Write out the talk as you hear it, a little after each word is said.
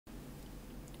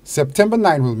September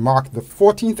 9 will mark the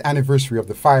 14th anniversary of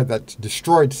the fire that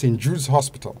destroyed St. Jude's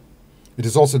Hospital. It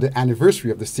is also the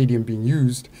anniversary of the stadium being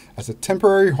used as a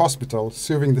temporary hospital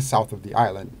serving the south of the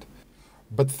island.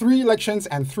 But 3 elections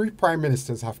and 3 prime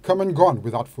ministers have come and gone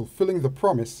without fulfilling the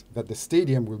promise that the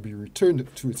stadium will be returned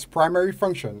to its primary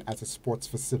function as a sports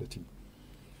facility.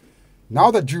 Now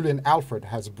that Julien Alfred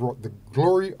has brought the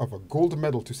glory of a gold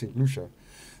medal to St. Lucia,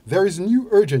 there is new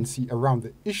urgency around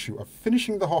the issue of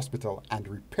finishing the hospital and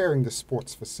repairing the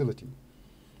sports facility.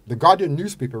 The Guardian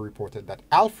newspaper reported that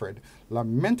Alfred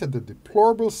lamented the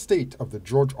deplorable state of the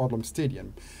George Odlum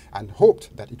Stadium and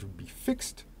hoped that it would be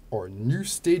fixed or a new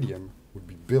stadium would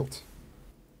be built.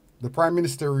 The Prime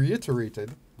Minister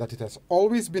reiterated that it has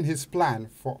always been his plan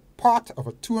for part of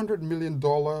a $200 million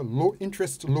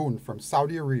low-interest loan from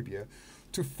Saudi Arabia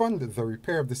to fund the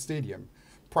repair of the stadium,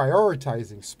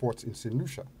 prioritizing sports in St.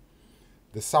 Lucia.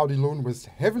 The Saudi loan was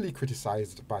heavily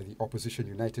criticized by the opposition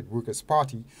United Workers'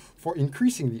 Party for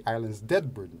increasing the island's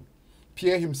debt burden.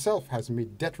 Pierre himself has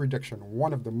made debt reduction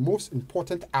one of the most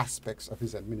important aspects of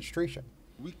his administration.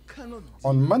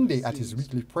 On Monday at his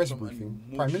weekly press briefing,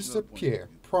 Prime Minister Pierre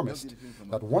promised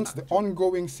that once the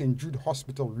ongoing St. Jude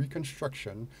Hospital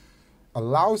reconstruction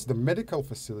allows the medical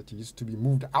facilities to be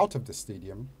moved out of the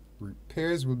stadium,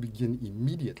 repairs will begin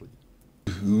immediately.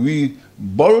 We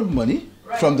borrowed money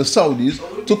from the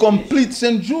Saudis to complete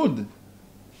St. Jude.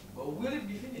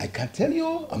 I can't tell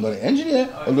you, I'm not an engineer,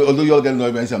 although you all get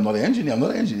annoyed when I say I'm not an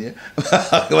engineer,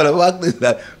 What the fact is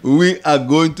that we are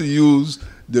going to use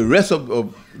the rest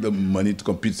of the money to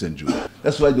complete St. Jude.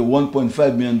 That's why the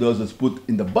 $1.5 million is put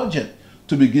in the budget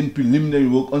to begin preliminary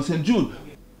work on St. Jude.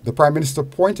 The Prime Minister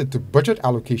pointed to budget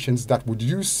allocations that would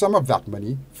use some of that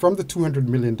money from the $200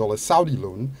 million Saudi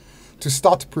loan to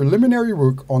start preliminary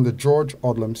work on the George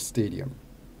Odlum Stadium.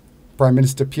 Prime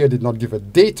Minister Pierre did not give a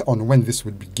date on when this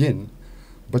would begin,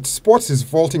 but sports is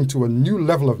vaulting to a new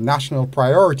level of national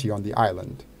priority on the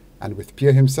island, and with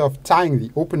Pierre himself tying the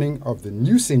opening of the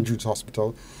new St. Jude's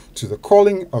Hospital to the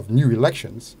calling of new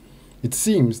elections, it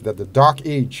seems that the dark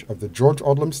age of the George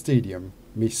Odlum Stadium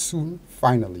may soon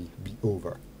finally be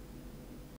over.